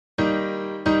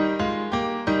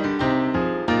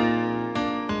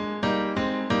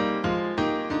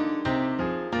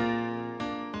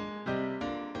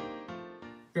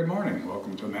Good morning.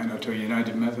 Welcome to Manito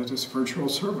United Methodist virtual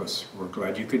service. We're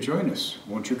glad you could join us.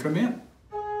 Won't you come in?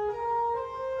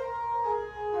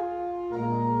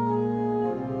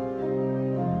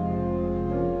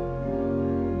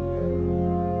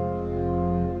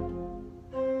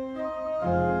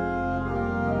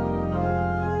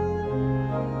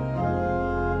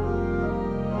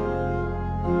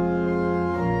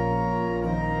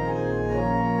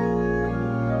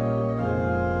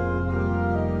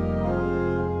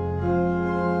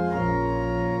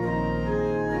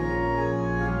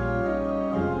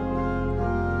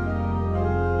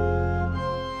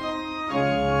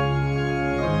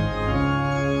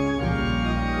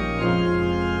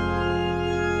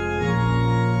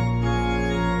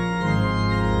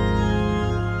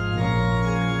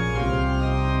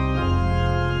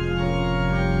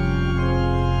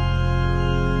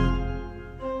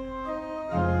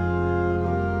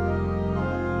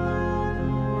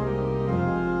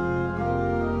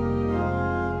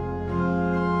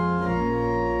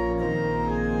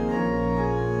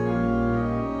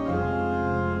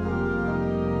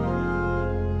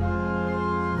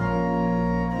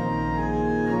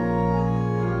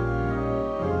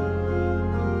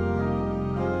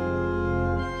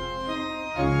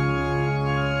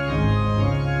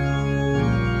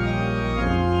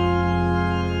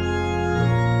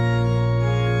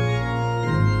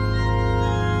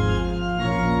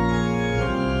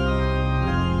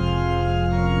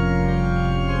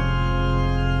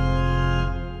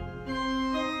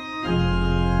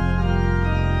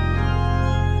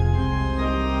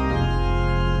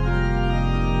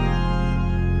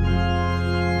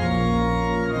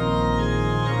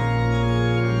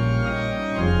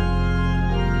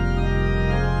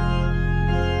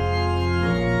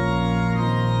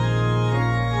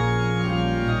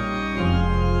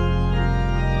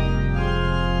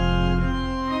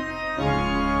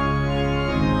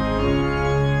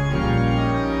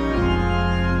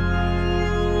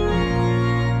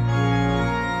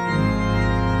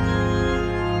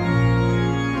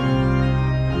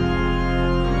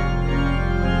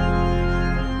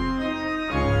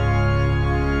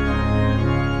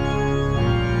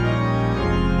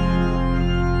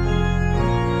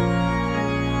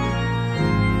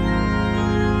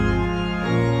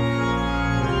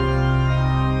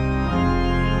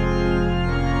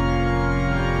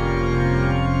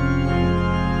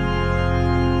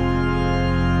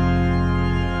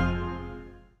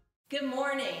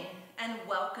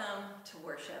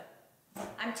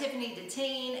 I'm Tiffany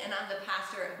DeTienne, and I'm the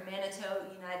pastor of Manito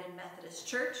United Methodist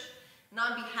Church. And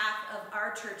on behalf of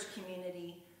our church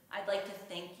community, I'd like to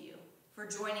thank you for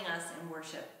joining us in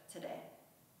worship today.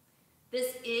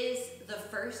 This is the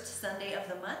first Sunday of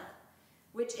the month,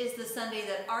 which is the Sunday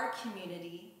that our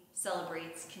community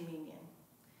celebrates communion.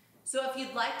 So if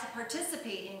you'd like to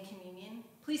participate in communion,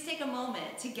 please take a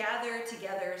moment to gather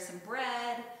together some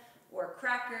bread or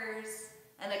crackers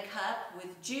and a cup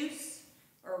with juice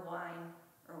or wine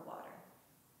or water.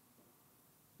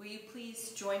 Will you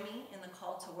please join me in the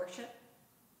call to worship?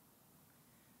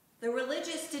 The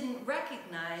religious didn't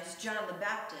recognize John the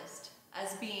Baptist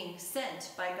as being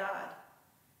sent by God,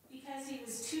 because he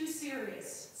was too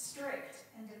serious, strict,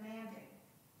 and demanding.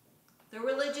 The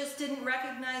religious didn't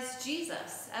recognize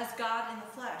Jesus as God in the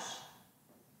flesh,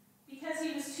 because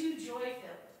he was too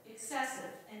joy-filled,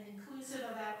 excessive, and inclusive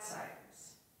of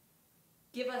outsiders.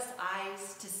 Give us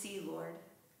eyes to see, Lord.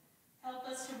 Help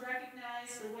us to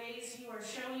recognize the ways you are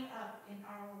showing up in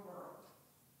our world.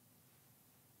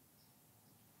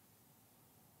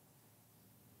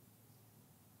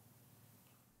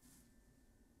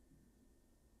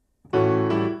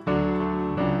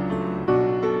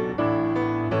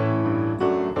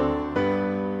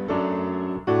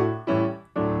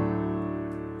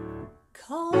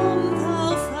 Come,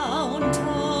 thou fount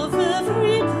of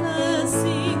every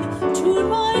blessing, tune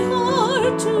my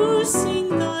heart to sing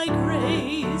thy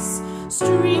grace.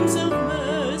 Streams of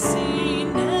mercy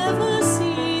never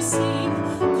ceasing,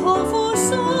 call for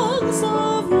songs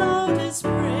of loudest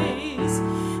praise.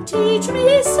 Teach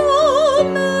me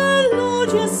some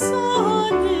melodious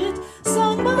sonnet,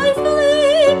 sung by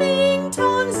flaming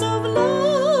tongues of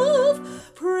love.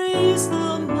 Praise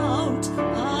the mount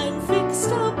I'm fixed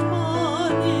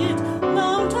upon it,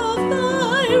 mount of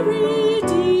thy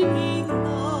redeeming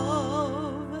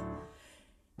love.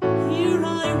 Here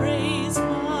I raise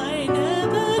mine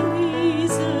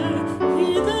Ebenezer,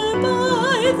 hither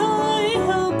by thy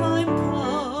help I'm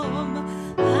come,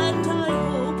 and I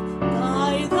hope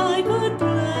by thy good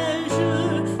blessing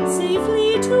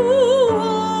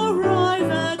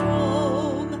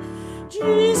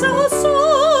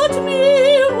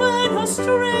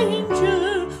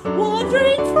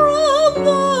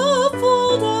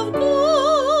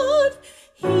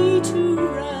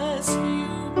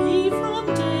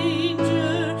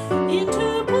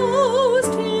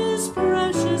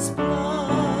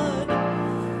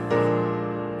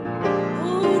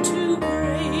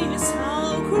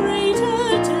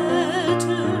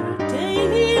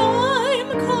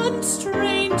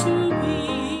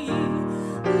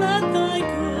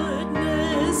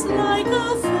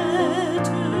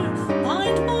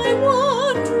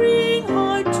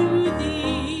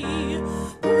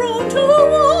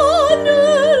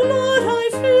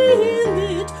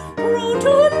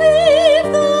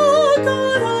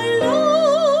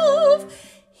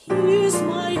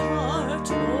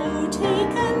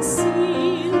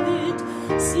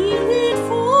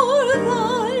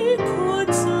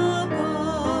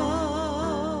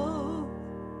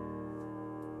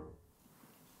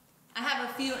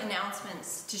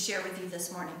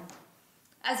morning.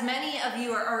 As many of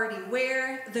you are already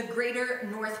aware, the Greater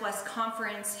Northwest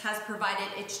Conference has provided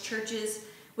its churches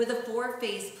with a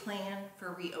 4-phase plan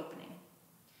for reopening.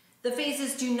 The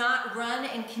phases do not run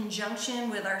in conjunction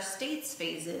with our state's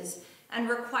phases and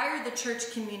require the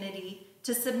church community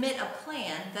to submit a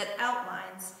plan that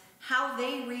outlines how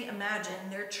they reimagine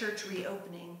their church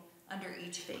reopening under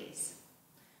each phase.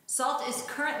 SALT is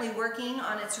currently working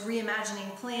on its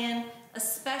reimagining plan,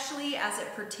 especially as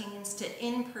it pertains to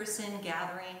in-person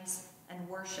gatherings and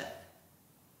worship.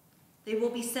 They will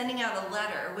be sending out a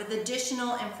letter with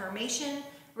additional information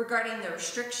regarding the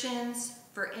restrictions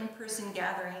for in-person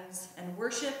gatherings and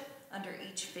worship under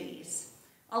each phase,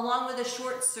 along with a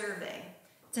short survey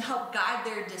to help guide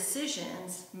their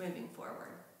decisions moving forward.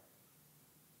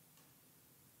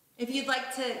 If you'd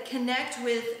like to connect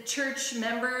with church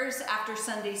members after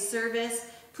Sunday's service,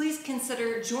 please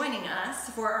consider joining us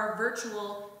for our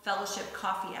virtual fellowship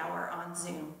coffee hour on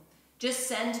Zoom. Just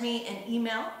send me an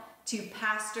email to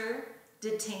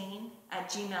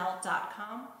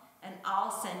pastordetienne@gmail.com and I'll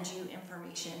send you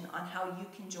information on how you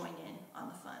can join in on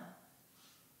the fun.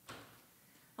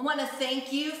 I want to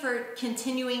thank you for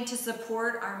continuing to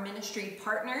support our ministry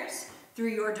partners through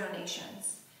your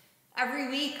donations. Every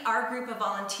week, our group of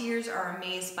volunteers are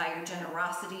amazed by your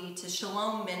generosity to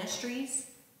Shalom Ministries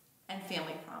and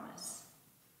Family Promise.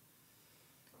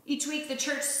 Each week, the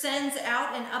church sends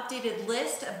out an updated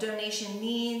list of donation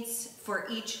needs for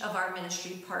each of our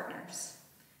ministry partners.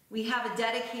 We have a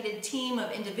dedicated team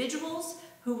of individuals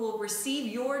who will receive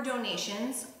your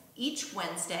donations each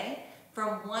Wednesday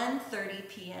from 1:30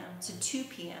 p.m. to 2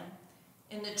 p.m.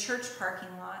 in the church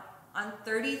parking lot on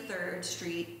 33rd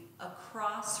Street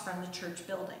across from the church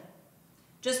building.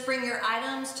 Just bring your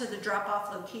items to the drop-off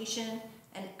location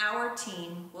and our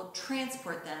team will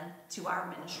transport them to our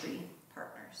ministry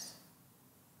partners.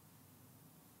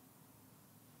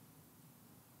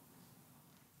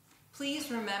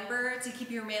 Please remember to keep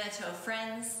your Manito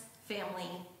friends,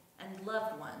 family, and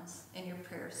loved ones in your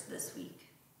prayers this week.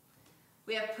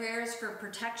 We have prayers for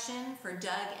protection for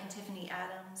Doug and Tiffany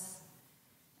Adams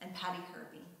and Patty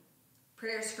Herbie.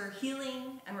 Prayers for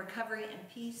healing and recovery and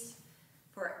peace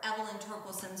for Evelyn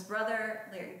Torkelson's brother,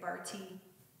 Larry Barty,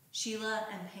 Sheila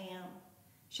and Pam,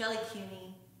 Shelley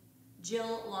Cuney,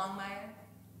 Jill Longmire,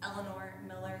 Eleanor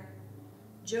Miller,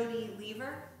 Jody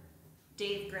Lever,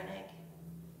 Dave Grinig,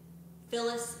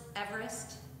 Phyllis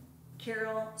Everest,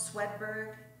 Carol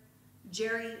Swedberg,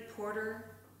 Jerry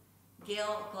Porter,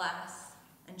 Gail Glass,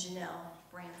 and Janelle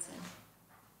Branson.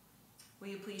 Will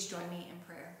you please join me in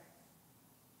prayer?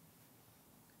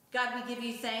 God, we give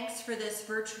you thanks for this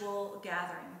virtual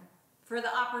gathering, for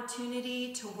the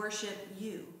opportunity to worship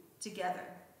you together,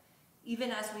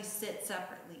 even as we sit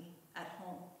separately at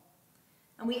home.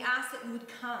 And we ask that you would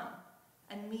come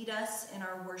and meet us in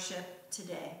our worship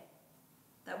today,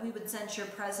 that we would sense your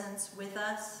presence with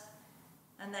us,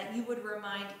 and that you would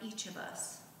remind each of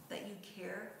us that you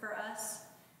care for us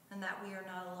and that we are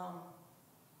not alone.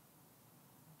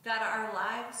 God, our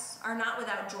lives are not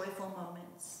without joyful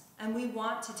moments, and we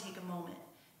want to take a moment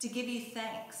to give you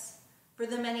thanks for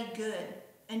the many good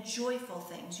and joyful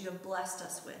things you have blessed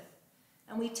us with.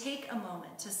 And we take a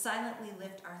moment to silently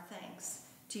lift our thanks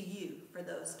to you for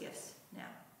those gifts now.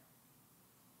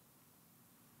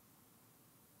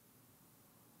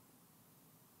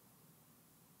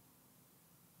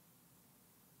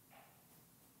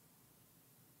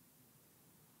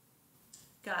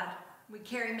 God, we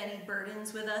carry many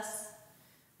burdens with us.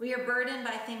 We are burdened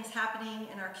by things happening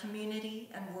in our community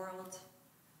and world,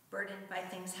 burdened by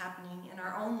things happening in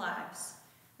our own lives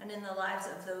and in the lives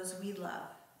of those we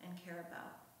love and care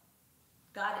about.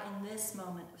 God, in this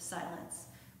moment of silence,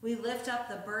 we lift up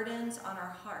the burdens on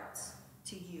our hearts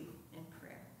to you in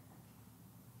prayer.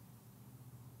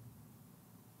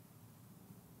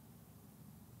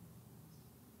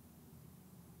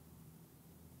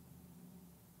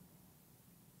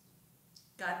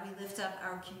 God, we lift up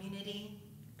our community,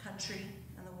 country,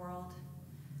 and the world,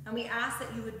 and we ask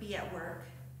that you would be at work,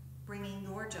 bringing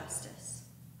your justice,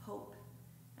 hope,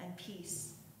 and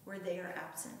peace where they are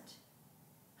absent.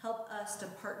 Help us to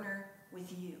partner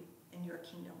with you in your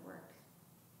kingdom work.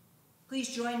 Please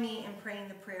join me in praying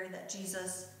the prayer that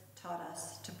Jesus taught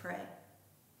us to pray.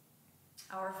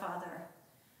 Our Father,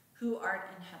 who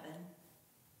art in heaven,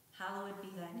 hallowed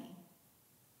be thy name.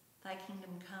 Thy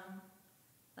kingdom come,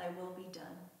 thy will be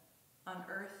done, on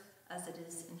earth as it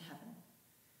is in heaven.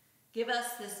 Give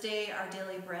us this day our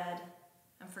daily bread,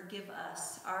 and forgive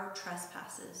us our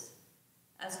trespasses,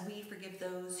 as we forgive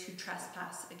those who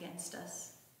trespass against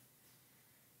us.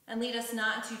 And lead us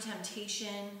not into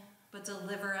temptation, but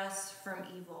deliver us from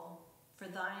evil. For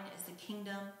thine is the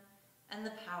kingdom, and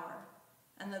the power,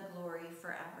 and the glory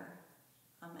forever.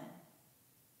 Amen.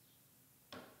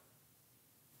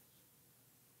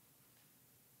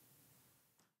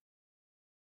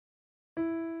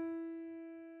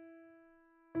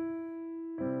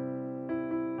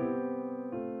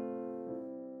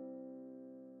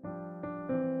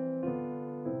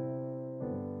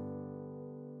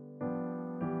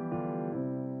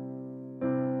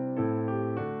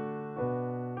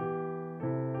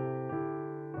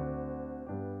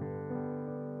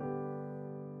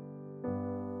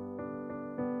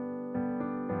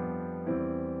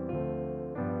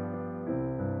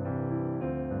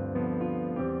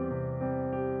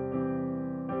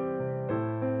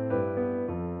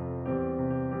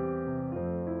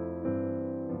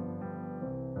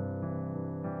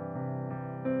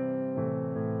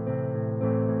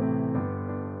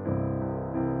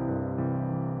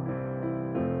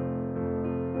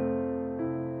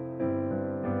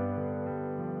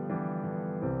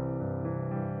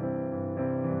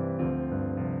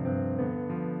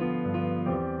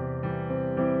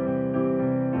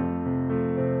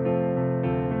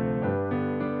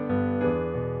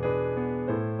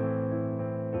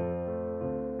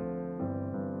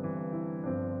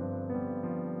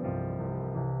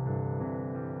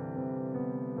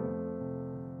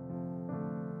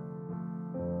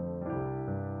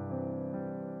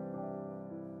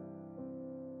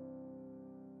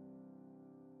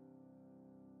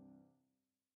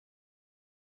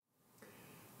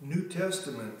 New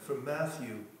Testament from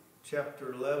Matthew,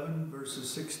 chapter 11, verses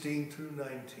 16 through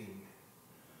 19.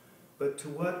 But to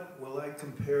what will I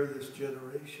compare this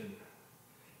generation?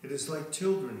 It is like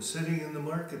children sitting in the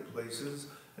marketplaces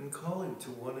and calling to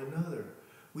one another.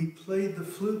 We played the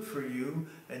flute for you,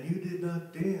 and you did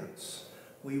not dance.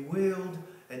 We wailed,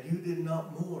 and you did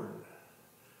not mourn.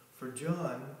 For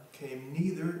John came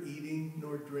neither eating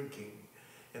nor drinking,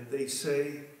 and they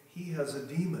say, he has a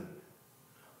demon.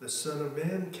 The Son of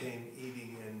Man came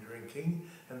eating and drinking,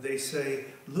 and they say,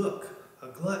 look, a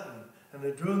glutton and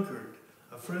a drunkard,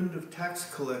 a friend of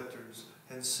tax collectors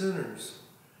and sinners.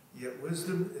 Yet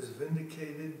wisdom is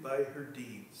vindicated by her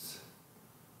deeds.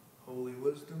 Holy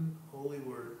wisdom, holy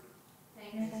word.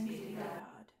 Thanks be to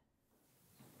God.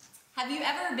 Have you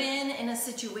ever been in a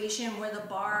situation where the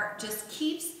bar just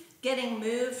keeps getting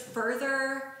moved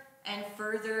further and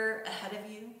further ahead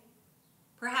of you?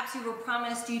 Perhaps you were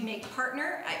promised you'd make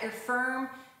partner at your firm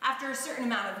after a certain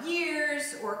amount of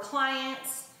years or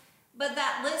clients, but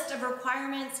that list of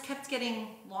requirements kept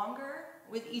getting longer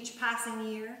with each passing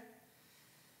year.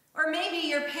 Or maybe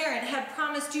your parent had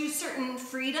promised you certain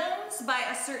freedoms by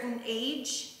a certain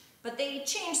age, but they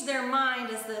changed their mind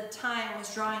as the time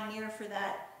was drawing near for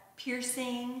that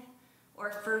piercing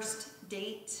or first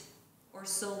date or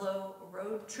solo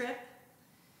road trip.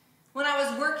 When I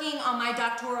was working on my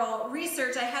doctoral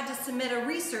research, I had to submit a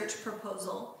research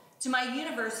proposal to my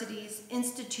university's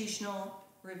Institutional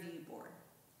Review Board,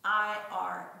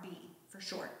 IRB for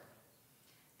short.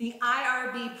 The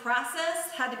IRB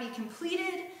process had to be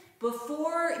completed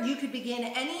before you could begin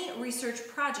any research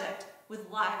project with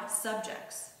live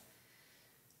subjects.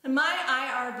 And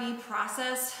my IRB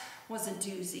process was a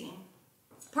doozy.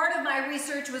 Part of my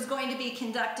research was going to be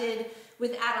conducted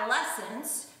with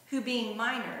adolescents who, being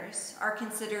minors, are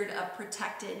considered a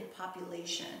protected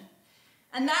population.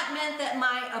 And that meant that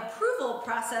my approval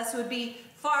process would be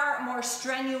far more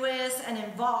strenuous and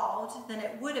involved than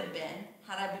it would have been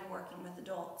had I been working with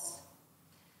adults.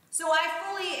 So I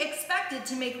fully expected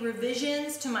to make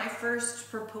revisions to my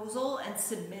first proposal and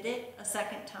submit it a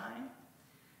second time.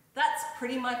 That's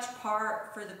pretty much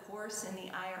par for the course in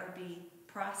the IRB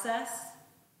process.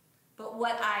 But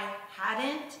what I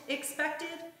hadn't expected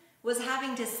was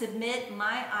having to submit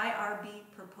my IRB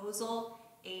proposal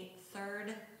a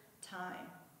third time.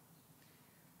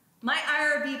 My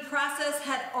IRB process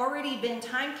had already been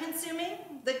time-consuming.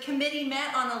 The committee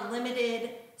met on a limited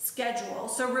schedule,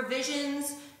 so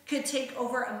revisions could take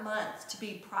over a month to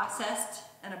be processed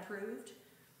and approved.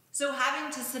 So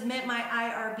having to submit my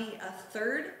IRB a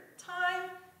third time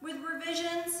with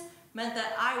revisions meant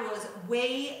that I was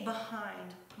way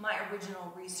behind my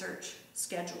original research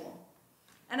schedule.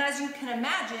 And as you can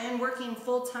imagine, working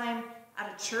full-time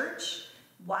at a church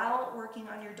while working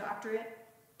on your doctorate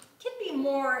can be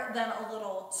more than a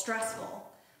little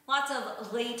stressful. Lots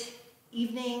of late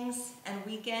evenings and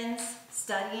weekends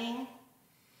studying.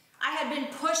 I had been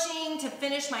pushing to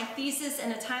finish my thesis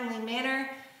in a timely manner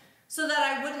so that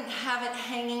I wouldn't have it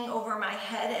hanging over my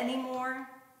head anymore,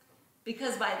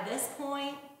 because by this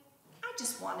point, I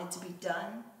just wanted to be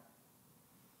done.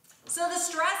 So the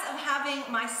stress of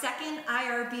having my second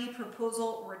IRB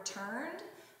proposal returned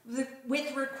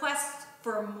with requests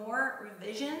for more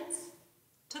revisions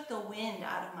took the wind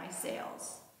out of my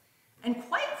sails. And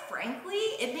quite frankly,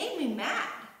 it made me mad.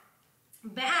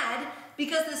 Mad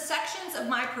because the sections of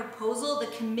my proposal the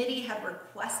committee had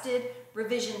requested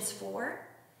revisions for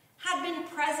had been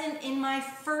present in my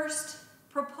first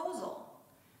proposal.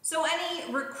 So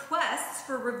any requests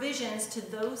for revisions to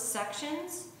those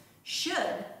sections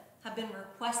should have been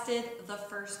requested the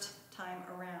first time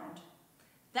around.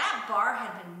 That bar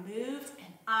had been moved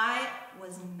and I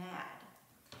was mad.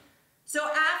 So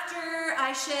after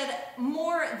I shed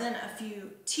more than a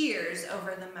few tears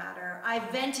over the matter, I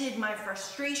vented my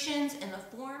frustrations in the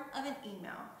form of an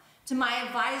email to my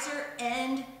advisor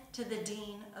and to the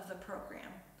dean of the program.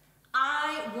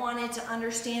 I wanted to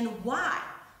understand why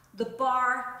the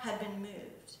bar had been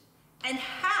moved and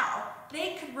how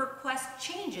they could request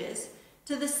changes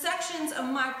to the sections of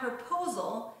my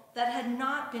proposal that had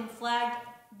not been flagged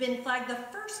the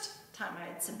first time I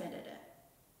had submitted it.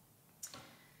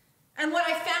 And what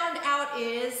I found out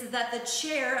is that the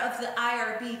chair of the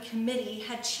IRB committee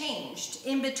had changed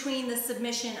in between the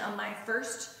submission of my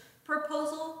first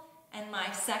proposal and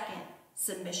my second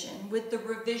submission with the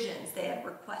revisions they had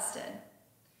requested.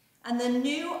 And the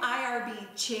new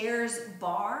IRB chair's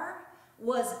bar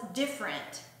was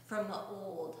different from the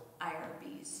old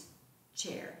IRB's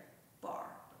chair bar.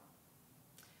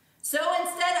 So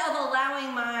instead of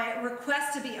allowing my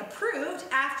request to be approved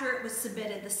after it was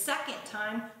submitted the second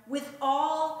time with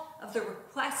all of the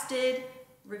requested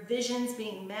revisions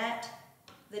being met,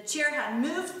 the chair had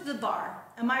moved the bar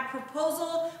and my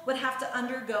proposal would have to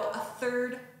undergo a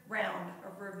third round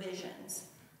of revisions.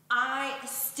 I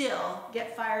still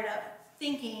get fired up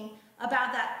thinking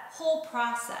about that whole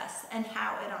process and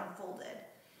how it unfolded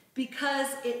because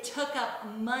it took up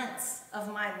months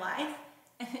of my life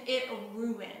and it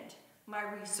ruined my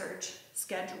research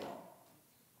schedule.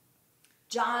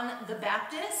 John the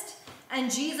Baptist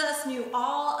and Jesus knew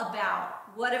all about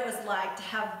what it was like to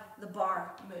have the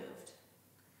bar moved.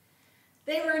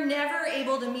 They were never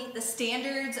able to meet the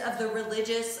standards of the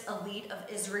religious elite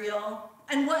of Israel,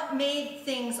 and what made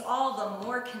things all the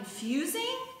more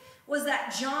confusing was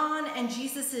that John and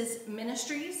Jesus's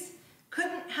ministries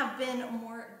couldn't have been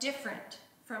more different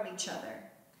from each other.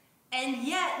 And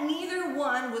yet neither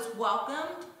one was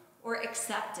welcomed or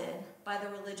accepted by the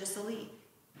religious elite.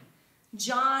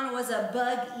 John was a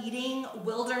bug-eating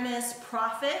wilderness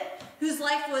prophet whose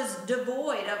life was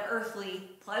devoid of earthly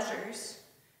pleasures,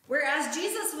 whereas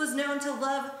Jesus was known to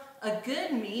love a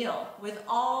good meal with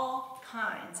all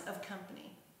kinds of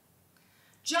company.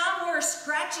 John wore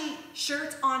scratchy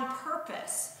shirts on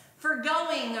purpose,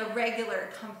 forgoing the regular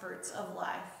comforts of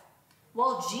life,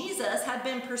 while Jesus had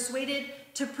been persuaded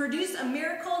to produce a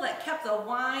miracle that kept the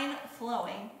wine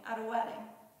flowing at a wedding.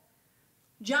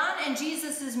 John and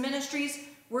Jesus' ministries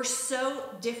were so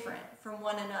different from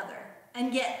one another,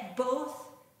 and yet both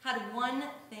had one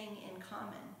thing in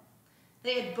common.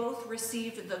 They had both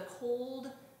received the cold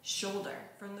shoulder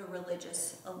from the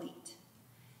religious elite.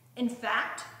 In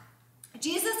fact,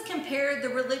 Jesus compared the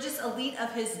religious elite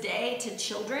of his day to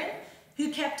children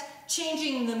who kept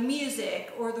changing the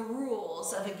music or the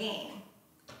rules of a game.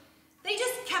 They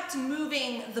just kept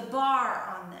moving the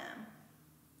bar on them.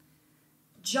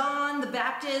 John the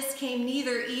Baptist came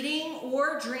neither eating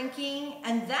or drinking,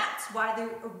 and that's why the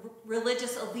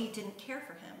religious elite didn't care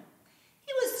for him.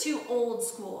 He was too old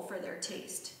school for their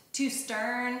taste, too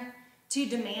stern, too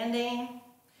demanding.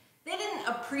 They didn't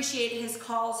appreciate his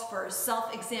calls for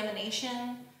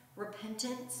self-examination,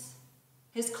 repentance,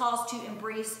 his calls to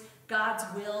embrace God's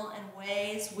will and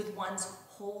ways with one's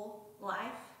whole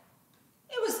life.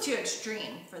 It was too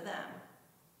extreme for them.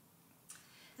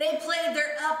 They played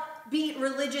their upbeat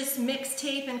religious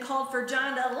mixtape and called for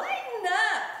John to lighten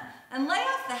up and lay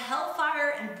off the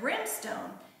hellfire and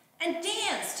brimstone and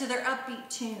dance to their upbeat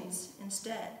tunes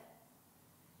instead.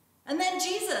 And then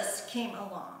Jesus came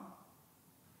along.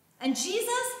 And Jesus,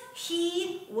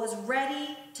 he was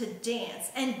ready to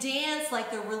dance, and dance like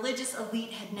the religious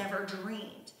elite had never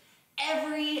dreamed.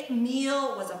 Every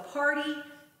meal was a party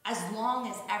as long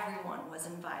as everyone was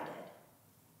invited.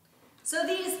 So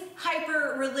these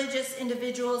hyper-religious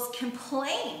individuals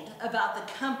complained about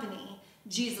the company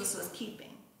Jesus was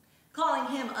keeping, calling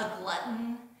him a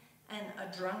glutton and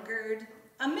a drunkard,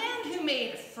 a man who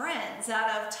made friends out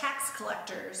of tax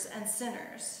collectors and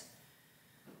sinners.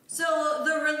 So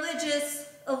the religious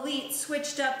elite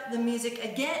switched up the music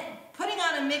again, putting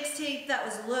on a mixtape that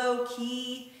was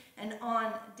low-key and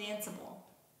undanceable.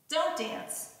 Don't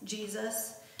dance,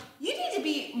 Jesus. You need to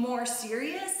be more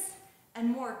serious and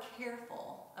more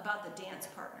careful about the dance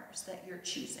partners that you're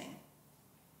choosing.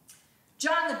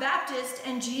 John the Baptist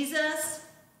and Jesus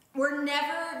were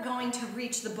never going to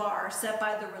reach the bar set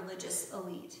by the religious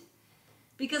elite,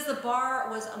 because the bar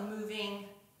was a moving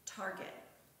target.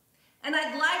 And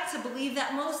I'd like to believe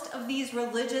that most of these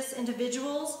religious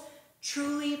individuals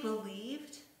truly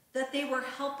believed that they were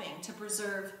helping to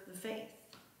preserve the faith.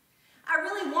 I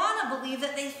really want to believe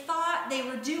that they thought they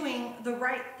were doing the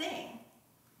right thing.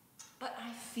 But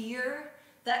I fear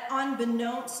that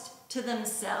unbeknownst to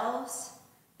themselves,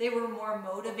 they were more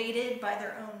motivated by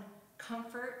their own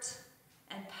comfort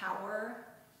and power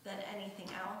than anything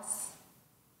else.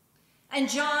 And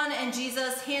John and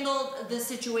Jesus handled the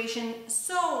situation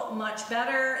so much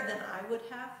better than I would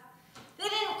have. They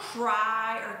didn't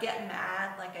cry or get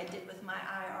mad like I did with my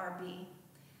IRB.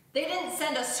 They didn't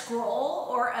send a scroll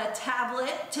or a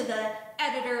tablet to the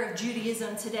editor of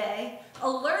Judaism Today,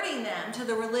 alerting them to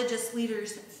the religious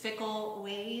leaders' fickle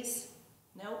ways.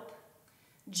 Nope.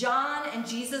 John and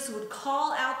Jesus would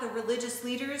call out the religious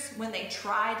leaders when they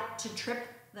tried to trip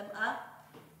them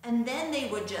up, and then they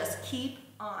would just keep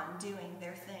on doing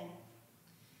their thing.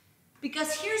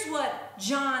 Because here's what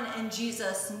John and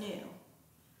Jesus knew.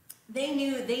 They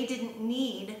knew they didn't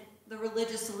need the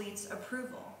religious elite's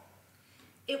approval.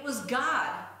 It was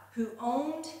God who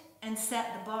owned and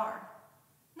set the bar,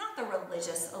 not the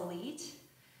religious elite.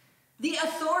 The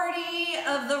authority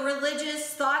of the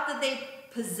religious thought that they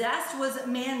possessed was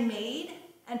man-made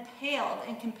and paled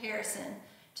in comparison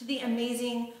to the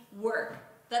amazing work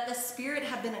that the Spirit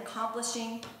had been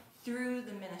accomplishing through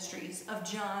the ministries of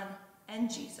John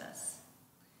and Jesus.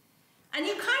 And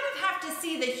you kind of have to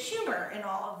see the humor in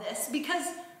all of this, because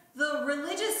the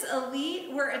religious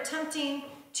elite were attempting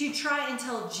to try and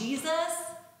tell Jesus,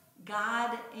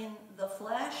 God in the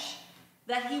flesh,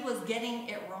 that he was getting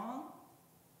it wrong.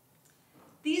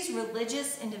 These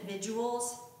religious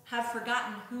individuals have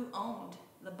forgotten who owned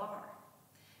the bar,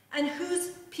 and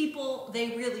whose people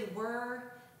they really were,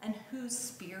 and whose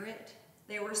spirit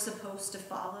they were supposed to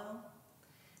follow.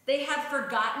 They had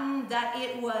forgotten that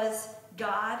it was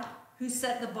God who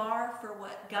set the bar for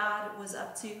what God was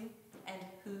up to and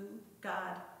who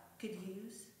God could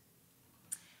use.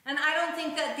 And I don't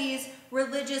think that these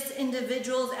religious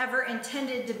individuals ever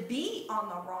intended to be on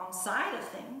the wrong side of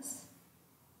things.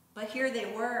 But here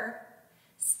they were,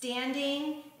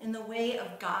 standing in the way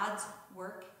of God's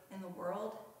work in the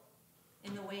world,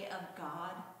 in the way of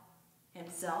God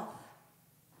himself.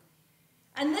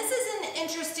 And this is an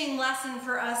interesting lesson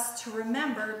for us to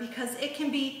remember, because it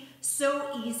can be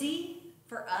so easy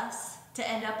for us to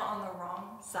end up on the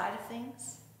wrong side of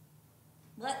things.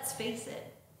 Let's face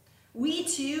it, we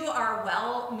too are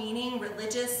well-meaning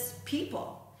religious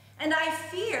people. And I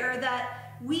fear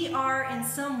that we are in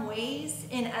some ways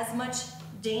in as much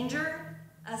danger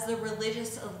as the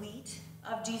religious elite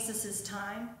of Jesus'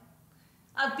 time,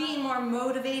 of being more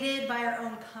motivated by our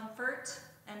own comfort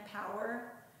and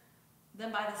power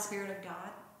than by the Spirit of God.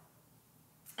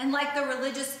 And like the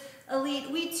religious elite,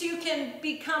 we too can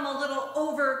become a little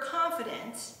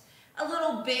overconfident, a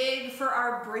little big for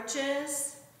our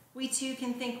britches. We too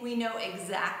can think we know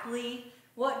exactly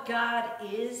what God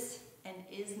is and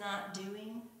is not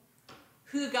doing,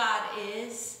 who God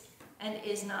is and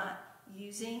is not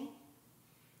using.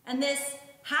 And this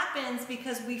happens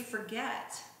because we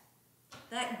forget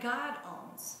that God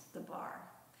owns the bar.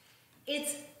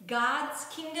 It's God's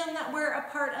kingdom that we're a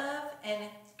part of, and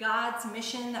it's God's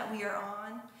mission that we are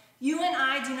on. You and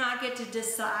I do not get to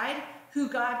decide who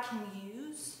God can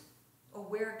use or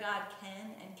where God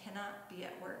can and cannot be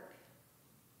at work.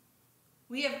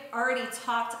 We have already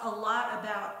talked a lot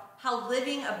about how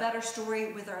living a better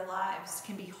story with our lives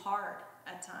can be hard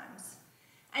at times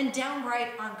and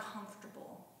downright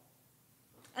uncomfortable.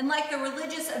 And like the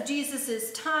religious of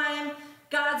Jesus' time,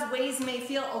 God's ways may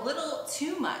feel a little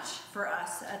too much for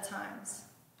us at times,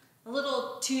 a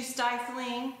little too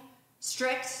stifling,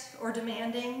 strict, or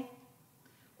demanding,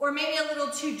 or maybe a little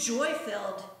too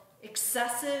joy-filled,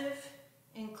 excessive,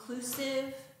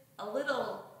 inclusive, a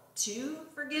little too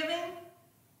forgiving.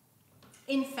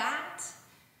 In fact,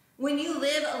 when you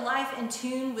live a life in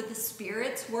tune with the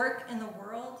Spirit's work in the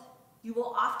world, you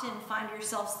will often find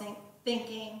yourself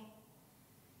thinking,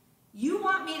 you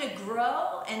want me to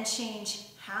grow and change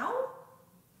how?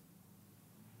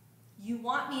 You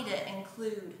want me to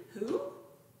include who?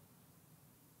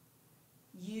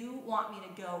 You want me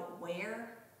to go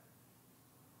where?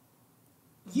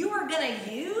 You are going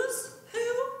to use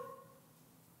who?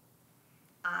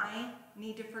 I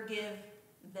need to forgive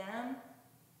them.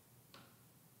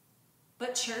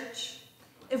 But church,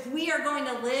 if we are going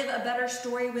to live a better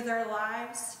story with our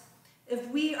lives, if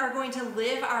we are going to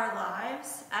live our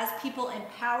lives as people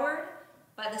empowered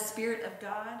by the Spirit of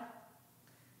God,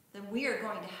 then we are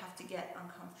going to have to get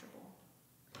uncomfortable.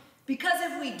 Because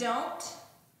if we don't,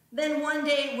 then one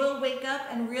day we'll wake up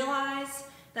and realize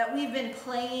that we've been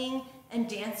playing and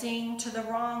dancing to the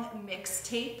wrong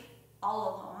mixtape all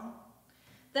along,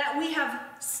 that we have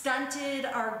stunted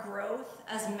our growth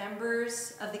as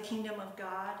members of the kingdom of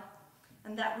God,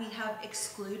 and that we have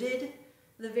excluded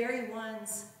the very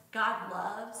ones God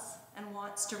loves and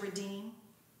wants to redeem.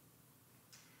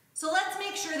 So let's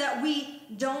make sure that we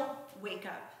don't wake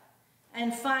up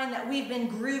and find that we've been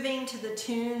grooving to the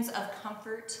tunes of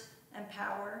comfort and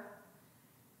power,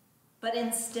 but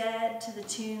instead to the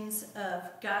tunes of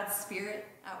God's Spirit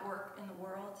at work in the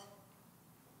world.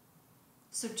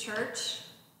 So church,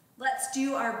 let's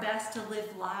do our best to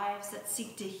live lives that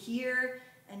seek to hear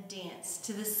and dance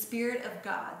to the Spirit of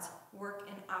God's work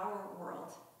in our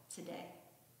world today.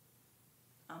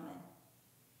 Amen.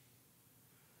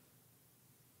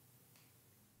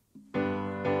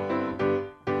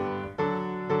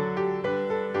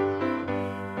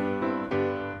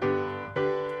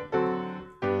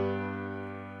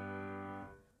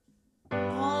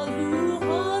 All who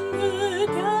hunger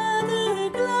gather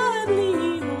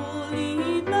gladly,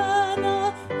 holy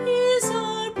manna is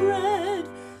our bread.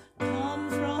 Come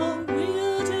from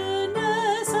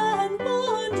wilderness and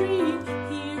wandering,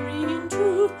 here in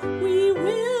truth we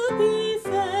will be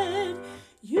fed.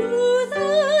 You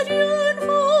that yearn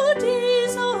for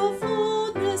days of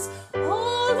fullness,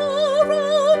 all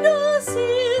around us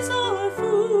is our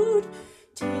food.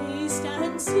 Taste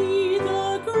and see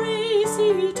the grace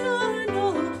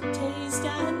eternal, taste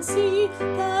and see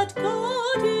that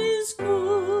God is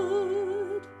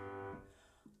good.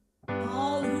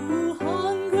 All who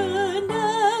hunger,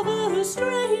 never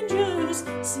strangers,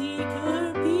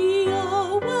 seeker be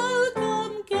a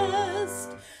welcome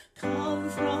guest. Come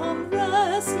from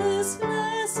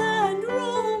restlessness and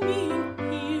roaming,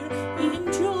 here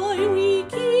in joy we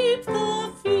keep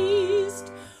the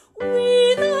feast.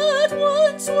 We that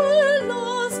once were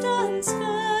lost and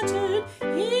scattered,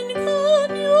 in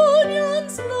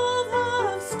communion's love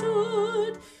have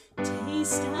stood.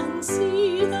 Taste and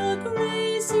see the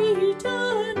grace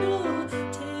eternal,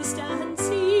 taste and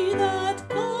see that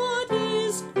God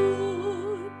is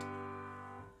good.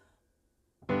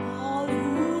 All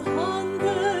who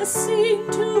hunger sing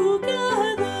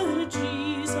together,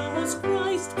 Jesus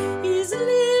Christ is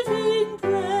living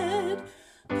bread.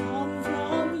 Come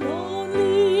from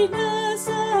loneliness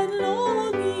and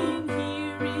longing,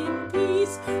 here in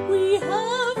peace we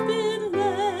have been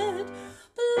led.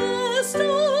 Blessed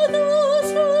are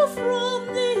those who from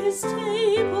this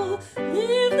table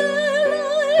live their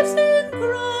lives in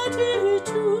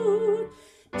gratitude.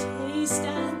 Taste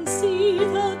and see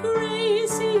the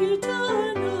grace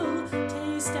eternal,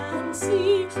 taste and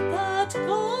see that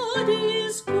God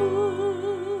is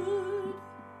good.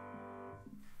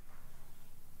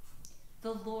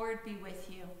 The Lord be with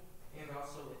you. And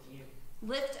also with you.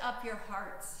 Lift up your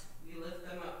hearts. We lift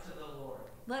them up to the Lord.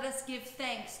 Let us give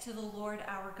thanks to the Lord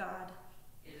our God.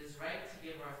 It is right to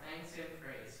give our thanks and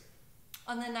praise.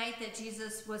 On the night that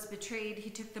Jesus was betrayed, he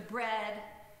took the bread,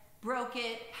 broke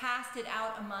it, passed it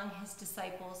out among his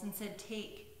disciples, and said,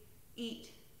 "Take,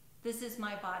 eat. This is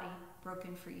my body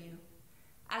broken for you.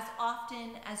 As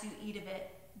often as you eat of it,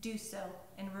 do so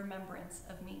in remembrance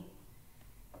of me."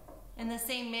 In the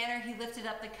same manner, he lifted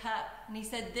up the cup, and he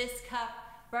said, "This cup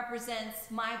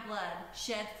represents my blood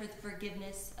shed for the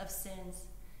forgiveness of sins.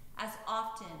 As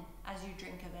often as you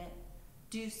drink of it,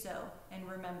 do so in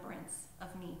remembrance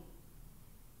of me."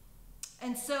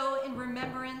 And so, in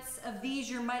remembrance of these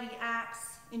your mighty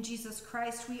acts in Jesus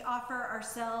Christ, we offer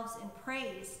ourselves in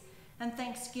praise and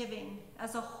thanksgiving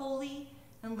as a holy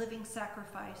and living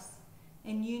sacrifice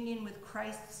in union with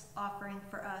Christ's offering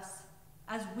for us,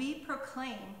 as we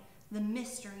proclaim the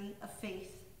mystery of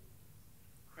faith.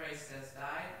 Christ has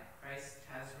died, Christ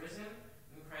has risen,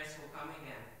 and Christ will come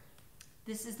again.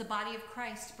 This is the body of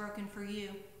Christ broken for you.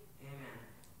 Amen.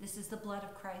 This is the blood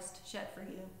of Christ shed for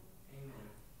you. Amen.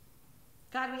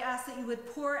 God, we ask that you would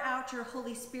pour out your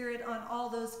Holy Spirit on all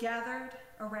those gathered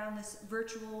around this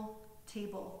virtual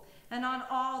table and on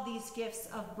all these gifts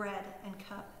of bread and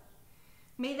cup.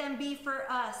 May them be for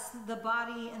us the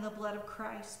body and the blood of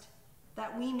Christ,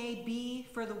 that we may be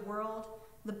for the world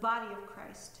the body of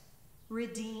Christ,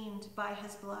 redeemed by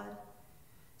his blood.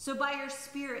 So by your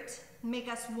Spirit, make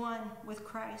us one with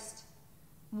Christ,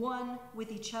 one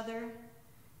with each other,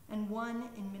 and one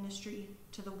in ministry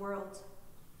to the world.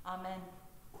 Amen.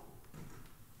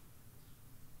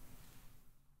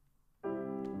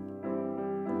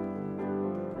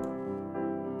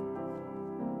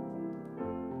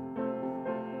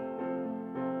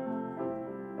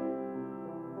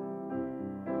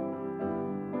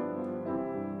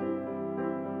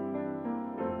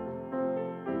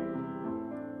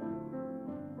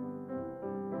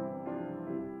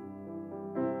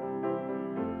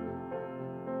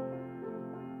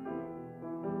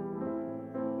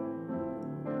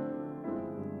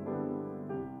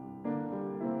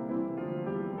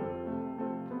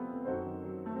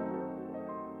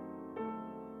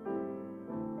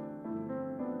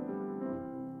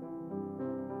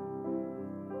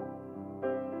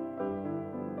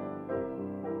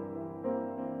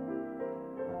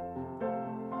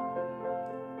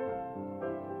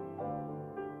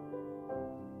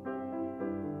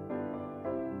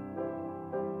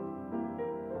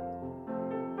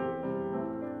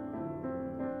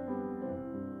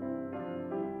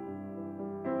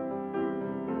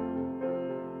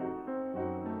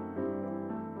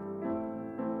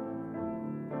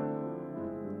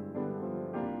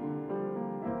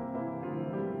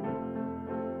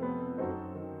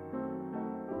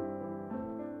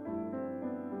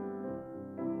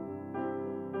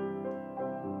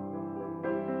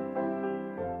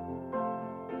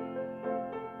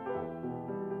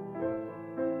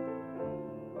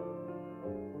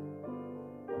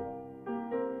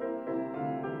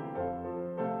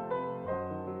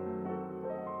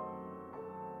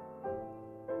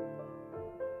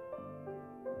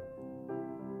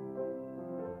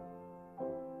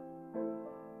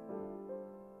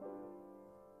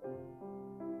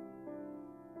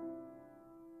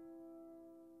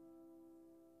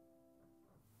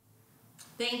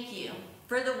 Thank you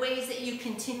for the ways that you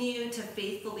continue to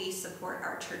faithfully support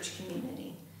our church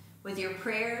community with your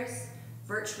prayers,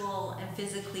 virtual and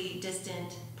physically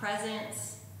distant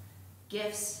presence,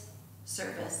 gifts,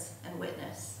 service, and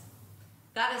witness.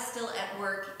 God is still at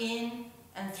work in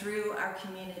and through our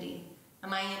community,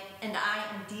 and I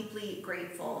am deeply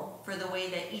grateful for the way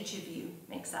that each of you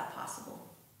makes that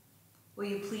possible. Will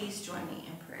you please join me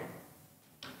in prayer?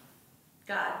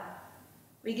 God,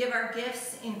 we give our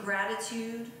gifts in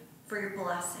gratitude for your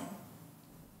blessing.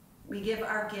 We give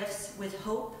our gifts with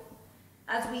hope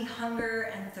as we hunger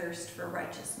and thirst for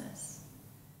righteousness.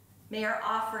 May our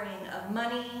offering of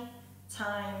money,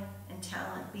 time, and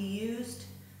talent be used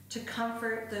to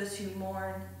comfort those who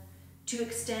mourn, to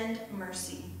extend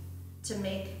mercy, to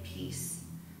make peace,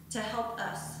 to help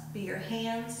us be your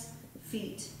hands,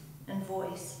 feet, and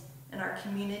voice in our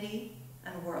community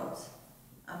and world.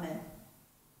 Amen.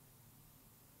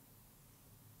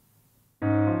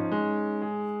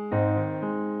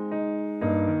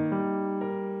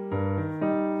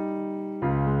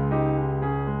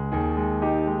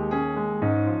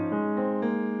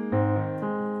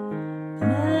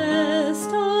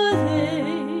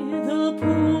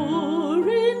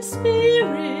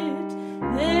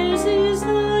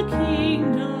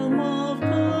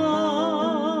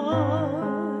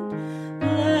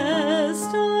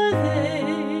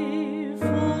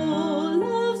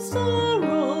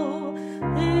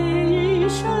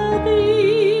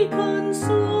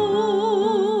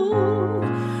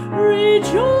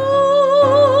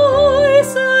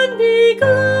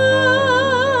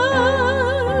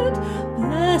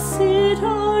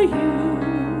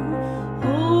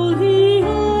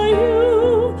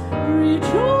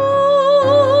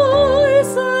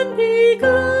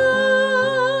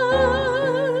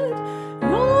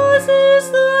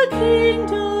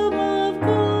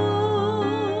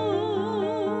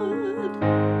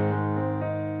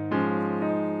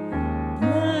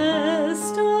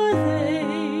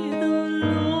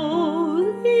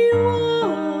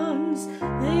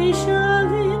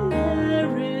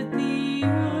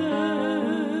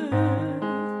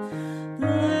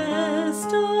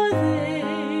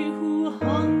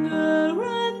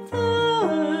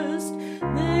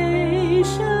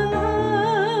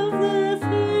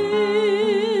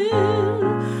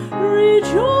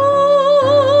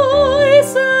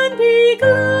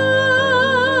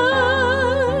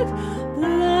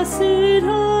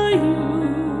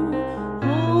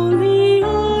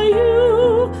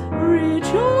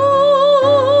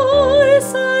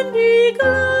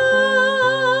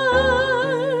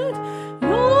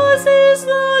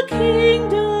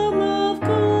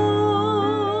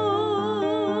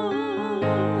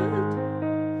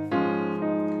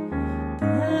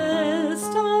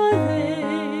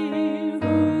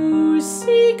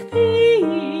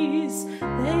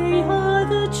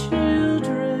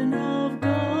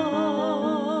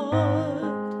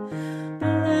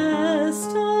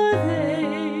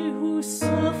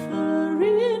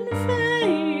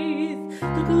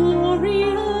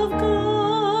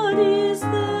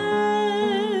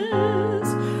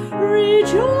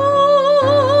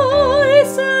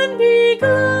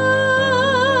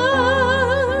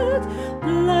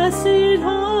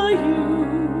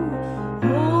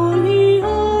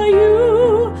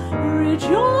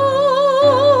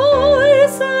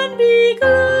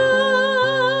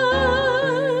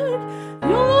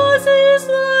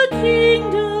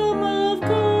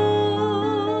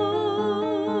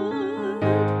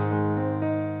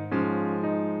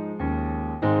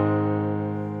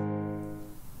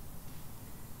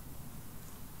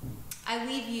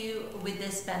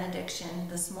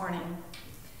 This morning.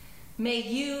 May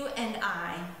you and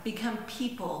I become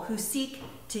people who seek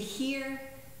to hear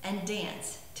and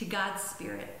dance to God's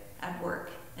Spirit at work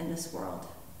in this world.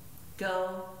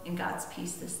 Go in God's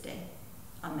peace this day.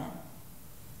 Amen.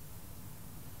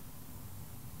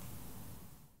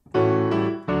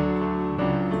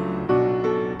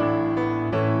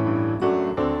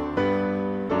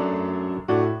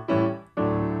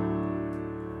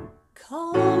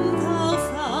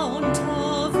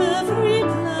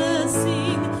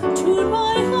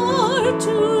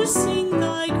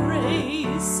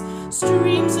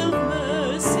 Streams of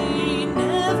mercy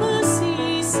never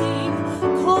ceasing,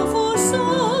 call for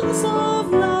songs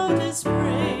of loudest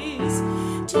praise.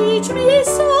 Teach me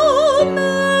some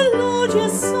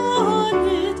melodious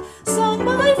sonnet, sung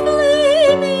by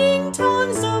flaming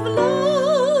tongues of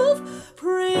love.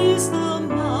 Praise the